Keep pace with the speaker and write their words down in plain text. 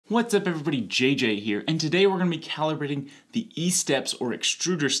What's up everybody, JJ here, and today we're going to be calibrating the E-steps or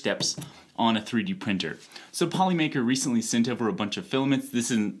extruder steps on a 3D printer. So Polymaker recently sent over a bunch of filaments.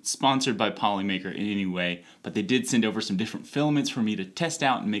 This isn't sponsored by Polymaker in any way, but they did send over some different filaments for me to test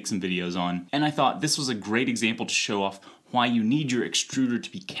out and make some videos on. And I thought this was a great example to show off why you need your extruder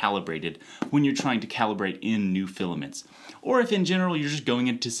to be calibrated when you're trying to calibrate in new filaments. Or if in general you're just going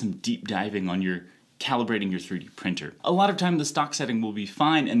into some deep diving on your calibrating your 3D printer. A lot of time the stock setting will be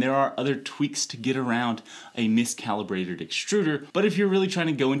fine and there are other tweaks to get around a miscalibrated extruder, but if you're really trying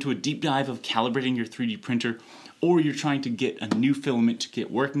to go into a deep dive of calibrating your 3D printer or you're trying to get a new filament to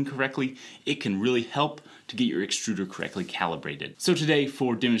get working correctly, it can really help to get your extruder correctly calibrated. So today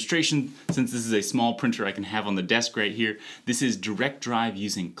for demonstration, since this is a small printer I can have on the desk right here, this is direct drive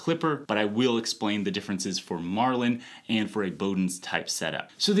using Klipper, but I will explain the differences for Marlin and for a Bowden's type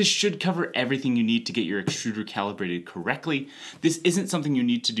setup. So this should cover everything you need to get your extruder calibrated correctly. This isn't something you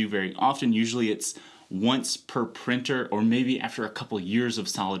need to do very often. Usually it's once per printer, or maybe after a couple years of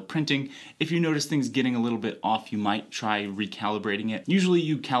solid printing. If you notice things getting a little bit off, you might try recalibrating it. Usually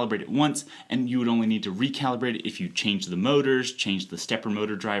you calibrate it once, and you would only need to recalibrate it if you change the motors, change the stepper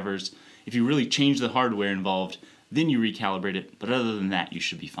motor drivers. If you really change the hardware involved, then you recalibrate it, but other than that, you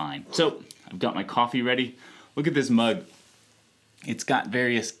should be fine. So, I've got my coffee ready. Look at this mug. It's got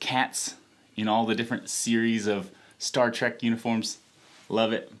various cats in all the different series of Star Trek uniforms.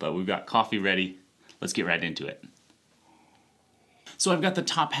 Love it, but we've got coffee ready. Let's get right into it. So I've got the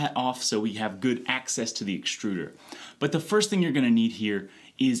top hat off so we have good access to the extruder. But the first thing you're going to need here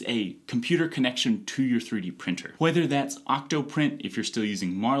is a computer connection to your 3D printer. Whether that's Octoprint if you're still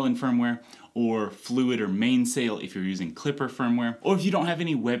using Marlin firmware, or Fluid or Mainsail if you're using Klipper firmware, or if you don't have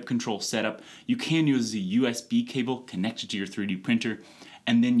any web control setup, you can use a USB cable connected to your 3D printer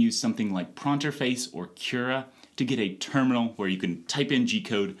and then use something like Pronterface or Cura to get a terminal where you can type in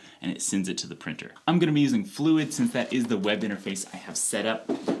G-code and it sends it to the printer. I'm going to be using Fluid since that is the web interface I have set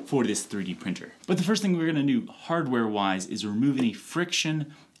up for this 3D printer. But the first thing we're going to do hardware-wise is remove any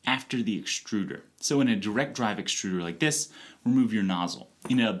friction after the extruder. So in a direct drive extruder like this, remove your nozzle.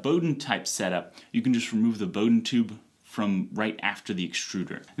 In a Bowden type setup, you can just remove the Bowden tube from right after the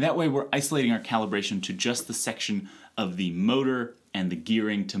extruder. That way we're isolating our calibration to just the section of the motor and the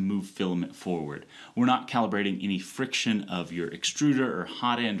gearing to move filament forward. We're not calibrating any friction of your extruder or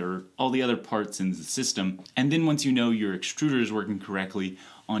hot end or all the other parts in the system. And then once you know your extruder is working correctly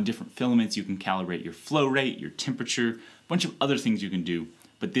on different filaments, you can calibrate your flow rate, your temperature, a bunch of other things you can do.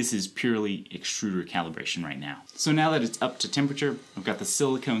 But this is purely extruder calibration right now. So now that it's up to temperature, I've got the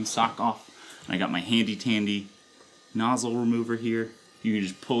silicone sock off, and I got my handy dandy nozzle remover here. You can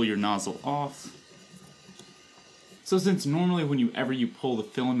just pull your nozzle off. So since normally whenever you pull the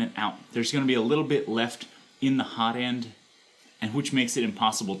filament out, there's going to be a little bit left in the hot end, and which makes it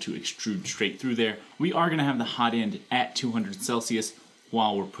impossible to extrude straight through there, we are going to have the hot end at 200 Celsius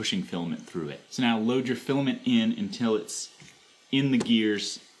while we're pushing filament through it. So now load your filament in until it's in the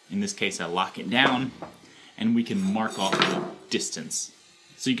gears. In this case, I lock it down, and we can mark off the distance.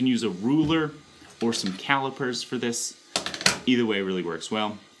 So you can use a ruler or some calipers for this. Either way really works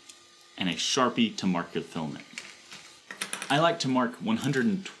well. And a Sharpie to mark your filament. I like to mark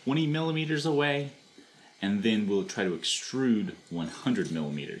 120 millimeters away, and then we'll try to extrude 100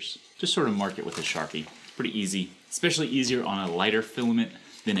 millimeters. Just sort of mark it with a Sharpie. Pretty easy, especially easier on a lighter filament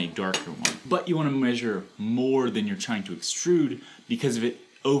than a darker one. But you want to measure more than you're trying to extrude, because if it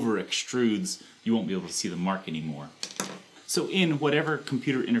over extrudes, you won't be able to see the mark anymore. So in whatever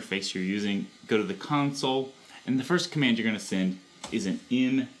computer interface you're using, go to the console, and the first command you're going to send is an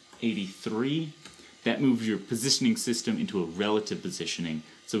M83. That moves your positioning system into a relative positioning,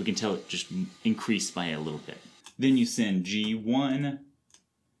 so we can tell it just increased by a little bit. Then you send G1,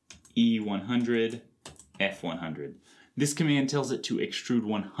 E100, F100. This command tells it to extrude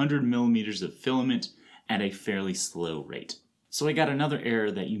 100 millimeters of filament at a fairly slow rate. So I got another error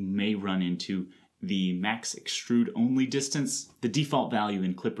that you may run into, the max extrude only distance. The default value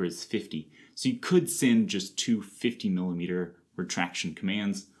in Klipper is 50, so you could send just two 50 millimeter retraction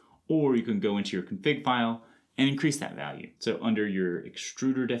commands, or you can go into your config file and increase that value. So under your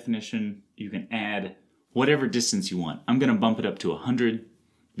extruder definition, you can add whatever distance you want. I'm going to bump it up to 100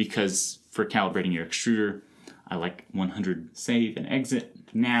 because for calibrating your extruder, I like 100 save and exit.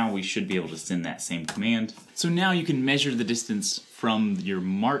 Now we should be able to send that same command. So now you can measure the distance from your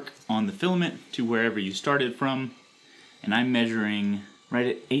mark on the filament to wherever you started from. And I'm measuring right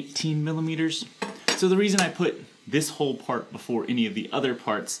at 18 millimeters. So the reason I put this whole part before any of the other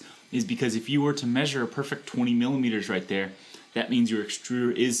parts is because if you were to measure a perfect 20 millimeters right there, that means your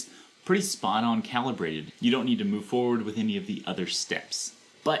extruder is pretty spot on calibrated. You don't need to move forward with any of the other steps.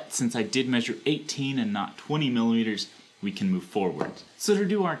 but since I did measure 18 and not 20 millimeters, we can move forward. So to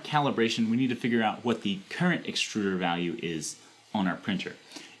do our calibration, we need to figure out what the current extruder value is on our printer.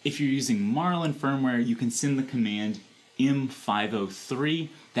 If you're using Marlin firmware, you can send the command M503.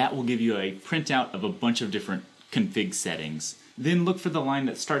 That will give you a printout of a bunch of different config settings. Then look for the line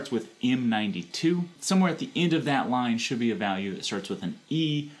that starts with M92. Somewhere at the end of that line should be a value that starts with an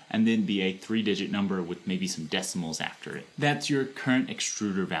E and then be a 3-digit number with maybe some decimals after it. That's your current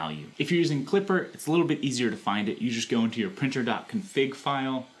extruder value. If you're using Klipper, it's a little bit easier to find it. You just go into your printer.config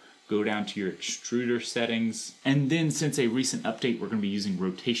file, go down to your extruder settings, and then since a recent update, we're going to be using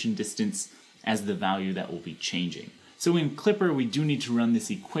rotation distance as the value that will be changing. So in Klipper, we do need to run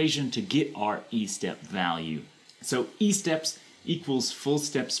this equation to get our E-step value. So E-steps equals full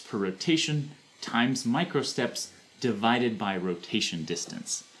steps per rotation times microsteps divided by rotation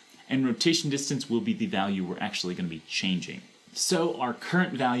distance. And rotation distance will be the value we're actually going to be changing. So our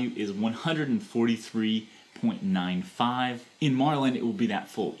current value is 143.95. In Marlin, it will be that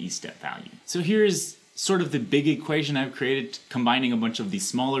full E-step value. So here's sort of the big equation I've created, combining a bunch of these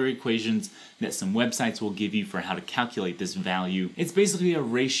smaller equations that some websites will give you for how to calculate this value. It's basically a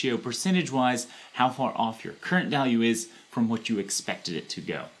ratio, percentage-wise, how far off your current value is from what you expected it to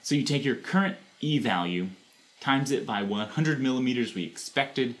go. So you take your current E value, times it by 100 millimeters we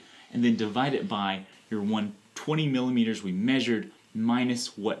expected, and then divide it by your 120 millimeters we measured,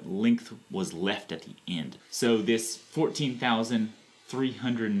 minus what length was left at the end. So this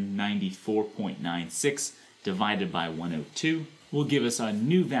 14,394.96 divided by 102 will give us a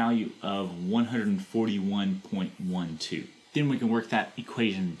new value of 141.12. Then we can work that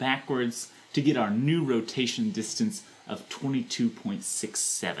equation backwards to get our new rotation distance of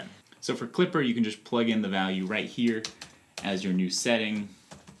 22.67. So for Klipper, you can just plug in the value right here as your new setting,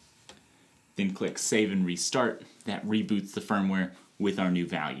 then click Save and Restart. That reboots the firmware with our new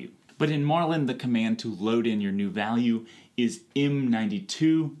value. But in Marlin, the command to load in your new value is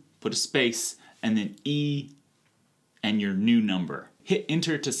M92, put a space, and then E and your new number. Hit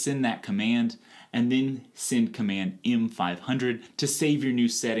enter to send that command, and then send command M500 to save your new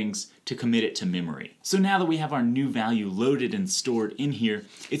settings to commit it to memory. So now that we have our new value loaded and stored in here,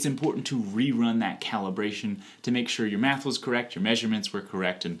 it's important to rerun that calibration to make sure your math was correct, your measurements were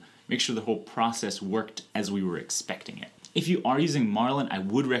correct, and make sure the whole process worked as we were expecting it. If you are using Marlin, I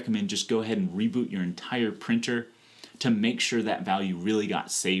would recommend just go ahead and reboot your entire printer to make sure that value really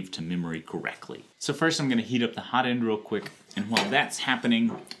got saved to memory correctly. So first I'm going to heat up the hot end real quick, and while that's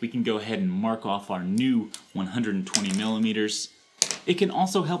happening, we can go ahead and mark off our new 120 millimeters. It can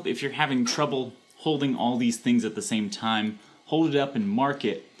also help if you're having trouble holding all these things at the same time. Hold it up and mark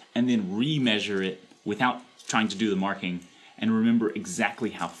it, and then remeasure it without trying to do the marking, and remember exactly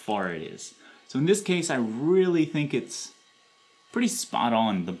how far it is. So in this case, I really think it's pretty spot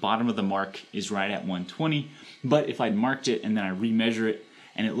on. The bottom of the mark is right at 120, but if I'd marked it and then I remeasure it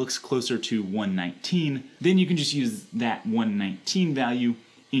and it looks closer to 119, then you can just use that 119 value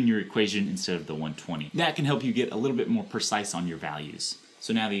in your equation instead of the 120. That can help you get a little bit more precise on your values.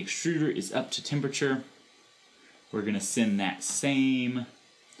 So now the extruder is up to temperature. We're going to send that same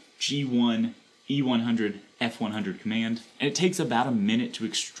G1, E100, F100 command, and it takes about a minute to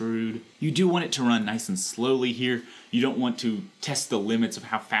extrude. You do want it to run nice and slowly here. You don't want to test the limits of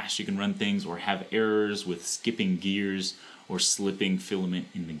how fast you can run things or have errors with skipping gears or slipping filament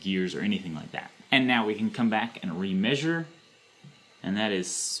in the gears or anything like that. And now we can come back and remeasure, and that is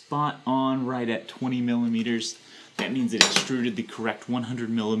spot on right at 20 millimeters. That means it extruded the correct 100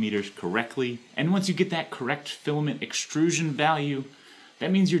 millimeters correctly. And once you get that correct filament extrusion value,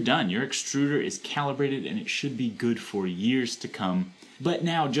 that means you're done. Your extruder is calibrated and it should be good for years to come. But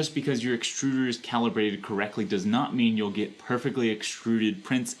now, just because your extruder is calibrated correctly does not mean you'll get perfectly extruded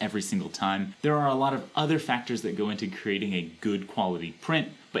prints every single time. There are a lot of other factors that go into creating a good quality print,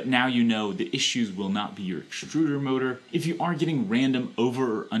 but now you know the issues will not be your extruder motor. If you are getting random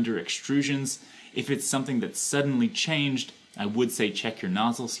over or under extrusions, if it's something that's suddenly changed, I would say check your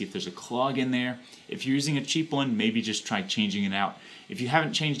nozzle, see if there's a clog in there. If you're using a cheap one, maybe just try changing it out. If you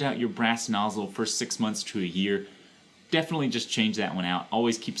haven't changed out your brass nozzle for 6 months to a year, definitely just change that one out.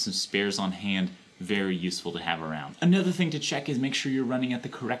 Always keep some spares on hand. Very useful to have around. Another thing to check is make sure you're running at the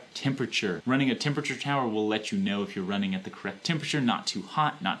correct temperature. Running a temperature tower will let you know if you're running at the correct temperature, not too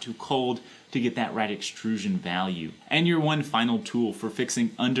hot, not too cold, to get that right extrusion value. And your one final tool for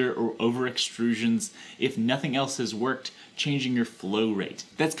fixing under or over extrusions, if nothing else has worked, changing your flow rate.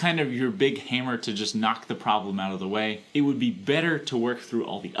 That's kind of your big hammer to just knock the problem out of the way. It would be better to work through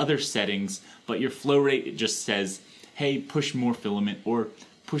all the other settings, but your flow rate, it just says, hey, push more filament or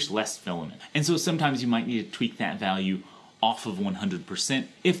push less filament. And so sometimes you might need to tweak that value off of 100%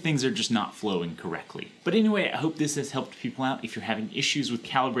 if things are just not flowing correctly. But anyway, I hope this has helped people out if you're having issues with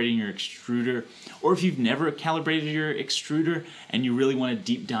calibrating your extruder, or if you've never calibrated your extruder and you really want to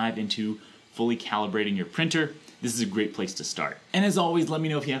deep dive into fully calibrating your printer. This is a great place to start. And as always, let me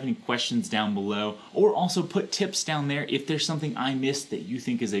know if you have any questions down below, or also put tips down there if there's something I missed that you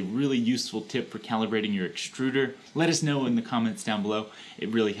think is a really useful tip for calibrating your extruder. Let us know in the comments down below. It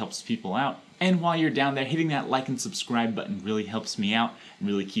really helps people out. And while you're down there, hitting that like and subscribe button really helps me out and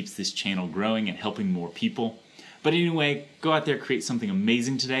really keeps this channel growing and helping more people. But anyway, go out there, create something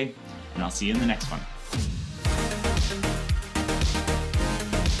amazing today, and I'll see you in the next one.